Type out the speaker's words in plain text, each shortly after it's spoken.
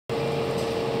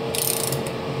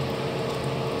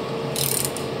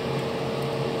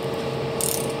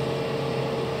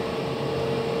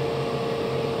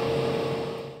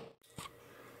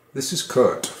This is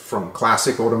Kurt from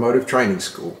Klassik Automotive Training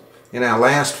School. In our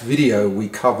last video we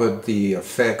covered the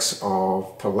effects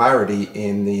of polarity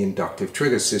in the inductive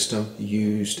trigger system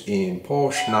used in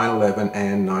Porsche 911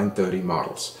 and 930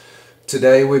 models.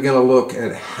 Today we're going to look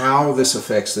at how this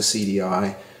affects the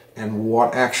CDI and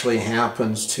what actually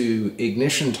happens to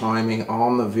ignition timing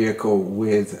on the vehicle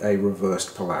with a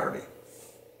reversed polarity.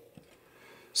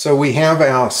 So we have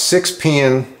our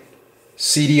 6-pin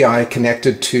CDI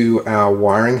connected to our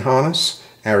wiring harness,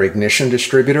 our ignition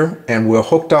distributor, and we're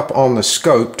hooked up on the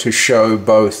scope to show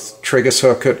both trigger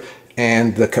circuit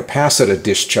and the capacitor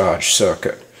discharge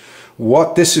circuit.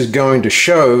 What this is going to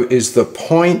show is the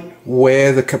point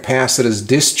where the capacitors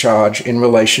discharge in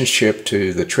relationship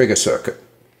to the trigger circuit.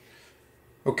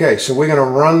 Okay, so we're going to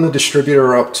run the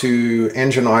distributor up to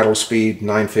engine idle speed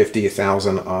 950,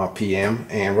 1000 RPM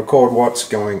and record what's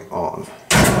going on.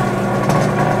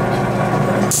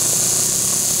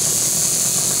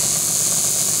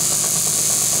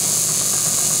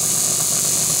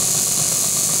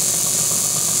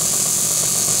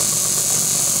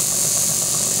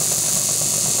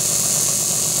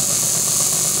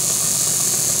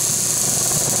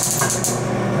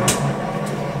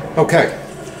 Okay,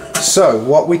 so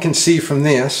what we can see from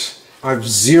this, I've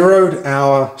zeroed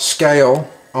our scale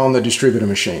on the distributor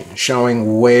machine,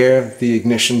 showing where the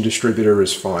ignition distributor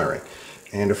is firing.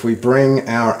 And if we bring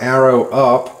our arrow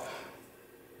up,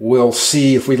 we'll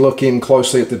see, if we look in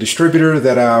closely at the distributor,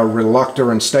 that our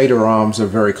reluctor and stator arms are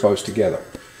very close together.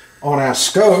 On our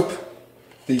scope,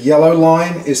 the yellow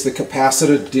line is the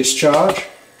capacitor discharge,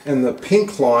 and the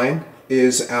pink line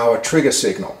is our trigger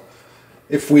signal.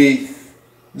 If we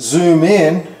zoom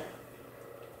in,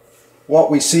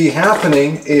 what we see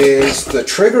happening is the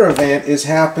trigger event is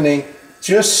happening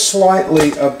just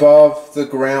slightly above the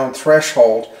ground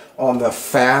threshold on the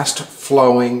fast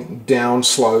flowing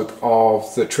downslope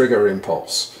of the trigger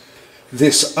impulse.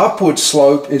 This upward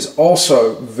slope is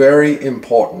also very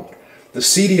important. The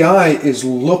CDI is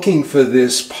looking for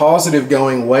this positive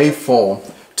going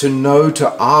waveform to know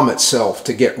to arm itself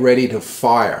to get ready to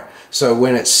fire. So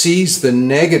when it sees the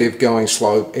negative going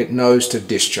slope, it knows to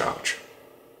discharge.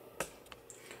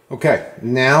 Okay,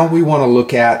 now we want to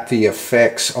look at the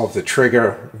effects of the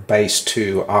trigger based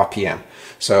to RPM.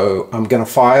 So I'm going to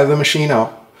fire the machine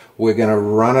up. We're going to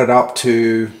run it up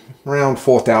to around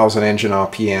 4000 engine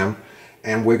RPM.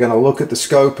 And we're going to look at the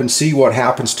scope and see what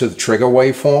happens to the trigger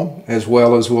waveform, as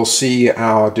well as we'll see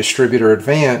our distributor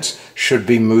advance should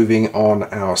be moving on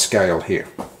our scale here.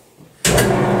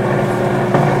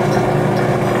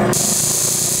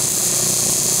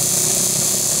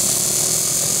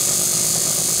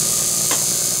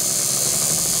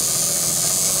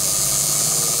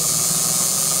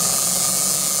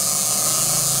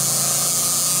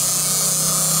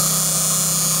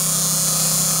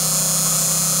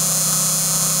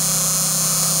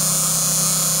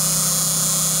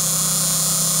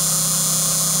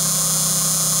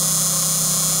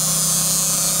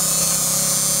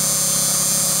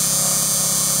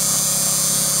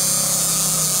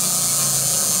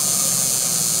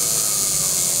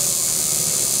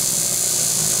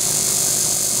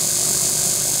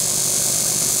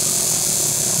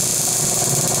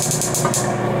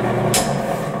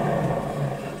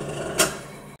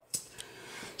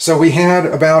 So we had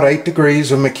about 8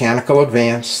 degrees of mechanical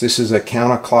advance. This is a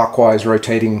counterclockwise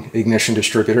rotating ignition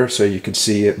distributor, so you can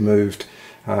see it moved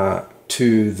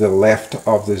to the left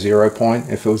of the 0 point.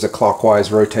 If it was a clockwise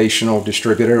rotational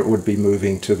distributor, it would be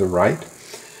moving to the right.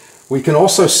 We can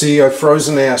also see, I've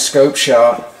frozen our scope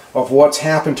shot of what's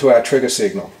happened to our trigger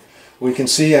signal. We can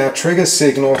see our trigger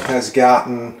signal has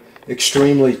gotten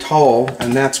extremely tall,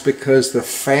 and that's because the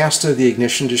faster the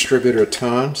ignition distributor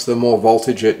turns, the more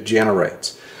voltage it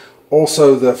generates.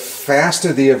 Also, the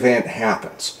faster the event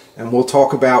happens, and we'll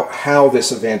talk about how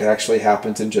this event actually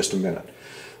happens in just a minute.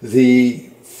 The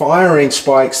firing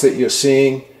spikes that you're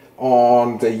seeing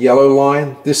on the yellow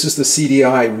line, this is the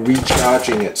CDI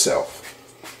recharging itself.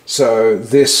 So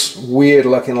this weird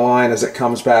looking line as it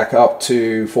comes back up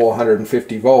to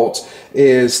 450 volts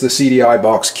is the CDI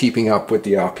box keeping up with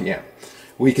the RPM.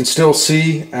 We can still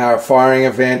see our firing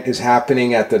event is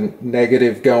happening at the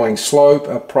negative going slope,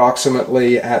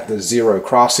 approximately at the 0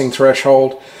 crossing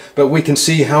threshold, but we can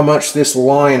see how much this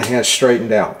line has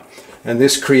straightened out, and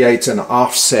this creates an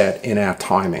offset in our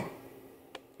timing.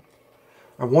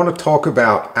 I want to talk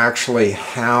about actually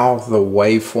how the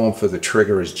waveform for the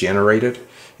trigger is generated.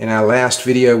 In our last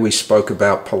video we spoke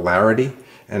about polarity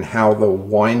and how the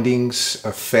windings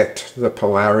affect the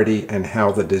polarity and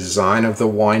how the design of the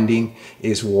winding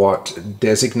is what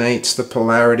designates the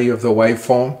polarity of the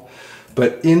waveform.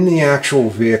 But in the actual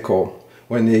vehicle,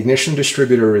 when the ignition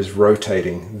distributor is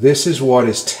rotating, this is what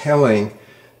is telling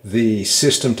the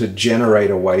system to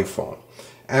generate a waveform.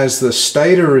 As the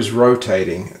stator is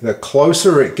rotating, the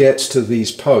closer it gets to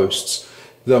these posts,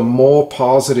 the more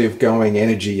positive going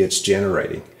energy it's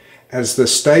generating. As the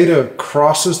stator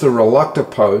crosses the reluctor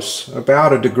posts,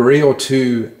 about a degree or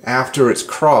two after it's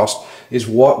crossed is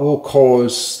what will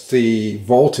cause the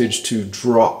voltage to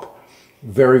drop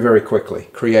very, very quickly,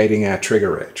 creating our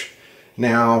trigger edge.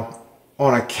 Now,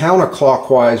 on a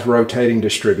counterclockwise rotating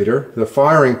distributor, the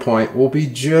firing point will be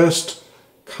just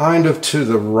kind of to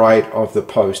the right of the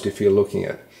post if you're looking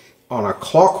at it. On a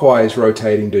clockwise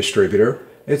rotating distributor,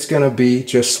 it's going to be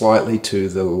just slightly to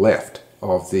the left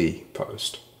of the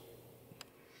post.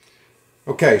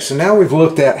 Okay, so now we've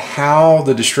looked at how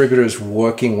the distributor is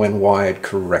working when wired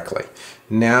correctly.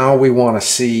 Now we want to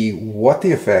see what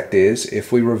the effect is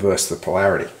if we reverse the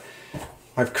polarity.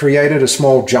 I've created a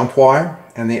small jump wire,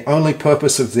 and the only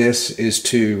purpose of this is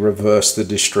to reverse the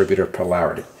distributor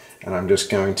polarity. And I'm just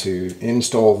going to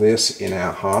install this in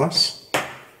our harness,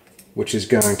 which is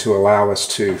going to allow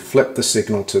us to flip the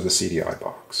signal to the CDI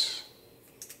box.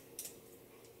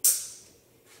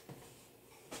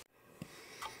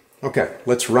 Okay,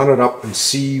 let's run it up and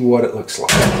see what it looks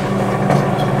like.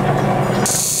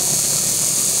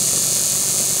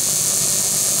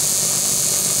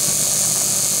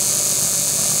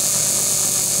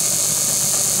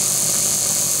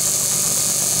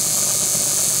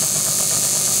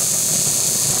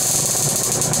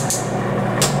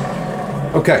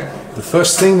 Okay, the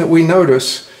first thing that we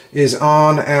notice is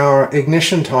on our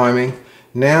ignition timing,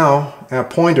 now our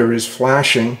pointer is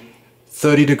flashing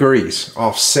 30 degrees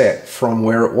offset from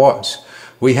where it was.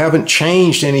 We haven't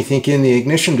changed anything in the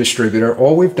ignition distributor.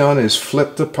 All we've done is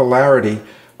flip the polarity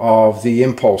of the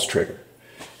impulse trigger.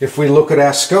 If we look at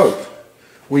our scope,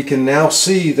 we can now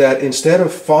see that instead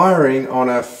of firing on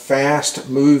a fast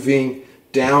moving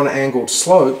down angled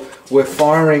slope, we're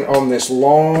firing on this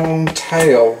long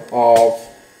tail of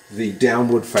the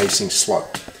downward facing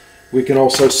slope. We can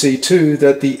also see too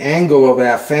that the angle of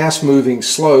our fast moving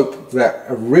slope that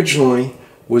originally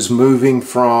was moving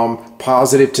from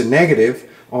positive to negative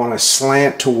on a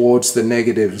slant towards the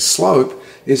negative slope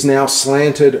is now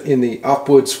slanted in the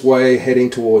upwards way heading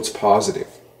towards positive.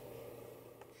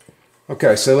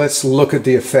 Okay, so let's look at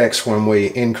the effects when we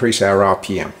increase our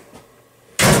RPM.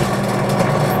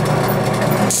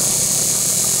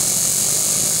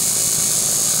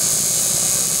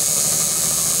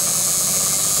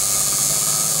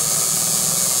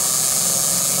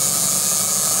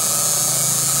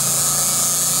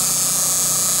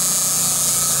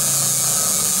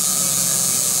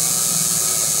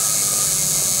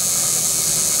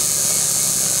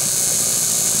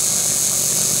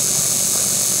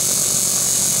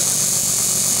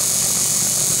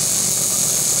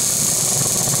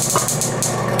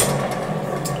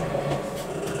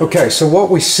 Okay, so what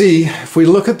we see, if we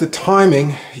look at the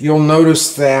timing, you'll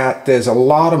notice that there's a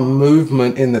lot of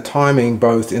movement in the timing,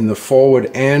 both in the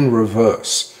forward and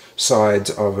reverse sides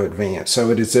of advance. So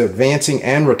it is advancing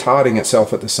and retarding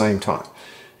itself at the same time.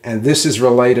 And this is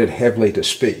related heavily to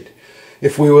speed.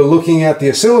 If we were looking at the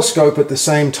oscilloscope at the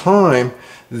same time,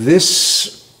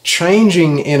 this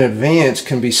changing in advance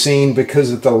can be seen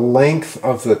because of the length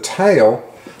of the tail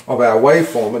of our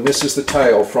waveform, and this is the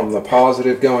tail from the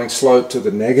positive going slope to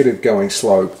the negative going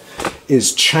slope,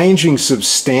 is changing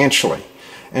substantially.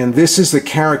 And this is the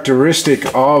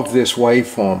characteristic of this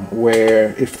waveform,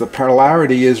 where if the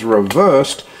polarity is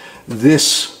reversed,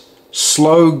 this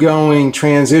slow going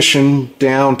transition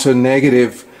down to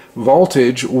negative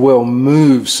voltage will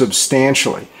move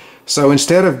substantially. So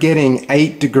instead of getting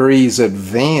 8 degrees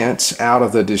advance out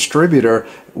of the distributor,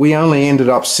 we only ended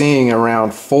up seeing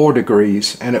around 4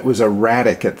 degrees, and it was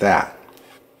erratic at that.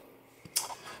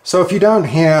 So if you don't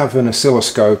have an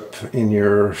oscilloscope in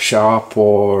your shop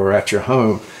or at your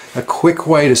home, a quick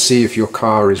way to see if your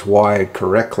car is wired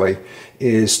correctly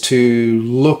is to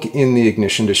look in the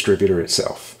ignition distributor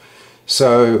itself.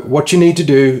 So what you need to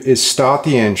do is start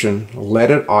the engine,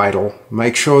 let it idle,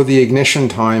 make sure the ignition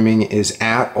timing is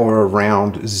at or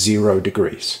around 0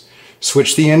 degrees.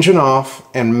 Switch the engine off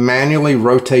and manually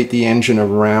rotate the engine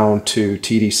around to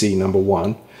TDC number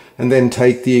 1, and then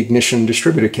take the ignition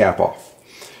distributor cap off.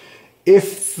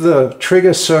 If the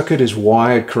trigger circuit is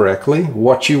wired correctly,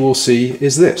 what you will see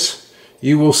is this.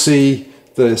 You will see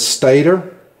the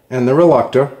stator and the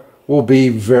reluctor will be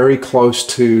very close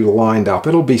to lined up.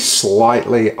 It'll be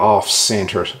slightly off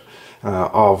center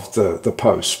of the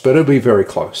post, but it'll be very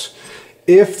close.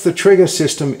 If the trigger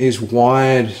system is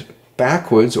wired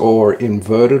backwards or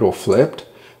inverted or flipped,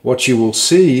 what you will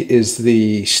see is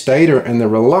the stator and the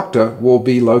reluctor will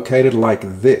be located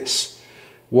like this.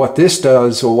 What this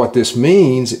does, or what this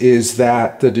means, is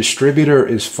that the distributor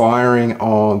is firing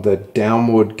on the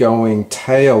downward going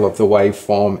tail of the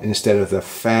waveform instead of the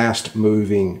fast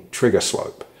moving trigger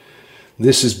slope.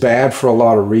 This is bad for a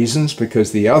lot of reasons,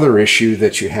 because the other issue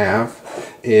that you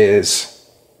have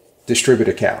is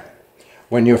distributor cap.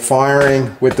 When you're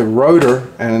firing with the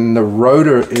rotor and the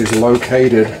rotor is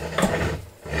located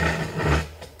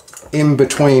in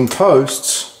between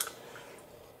posts,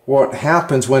 what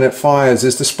happens when it fires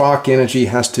is the spark energy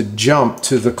has to jump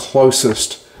to the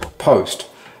closest post,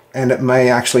 and it may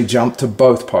actually jump to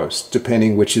both posts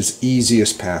depending which is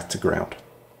easiest path to ground.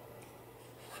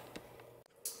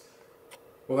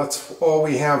 Well, that's all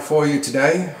we have for you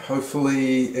today.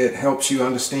 Hopefully it helps you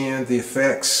understand the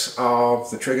effects of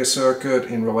the trigger circuit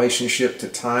in relationship to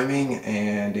timing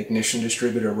and ignition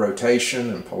distributor rotation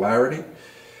and polarity.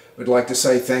 We'd like to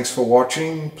say thanks for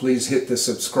watching. Please hit the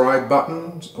subscribe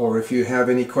button, or if you have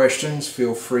any questions,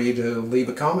 feel free to leave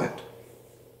a comment.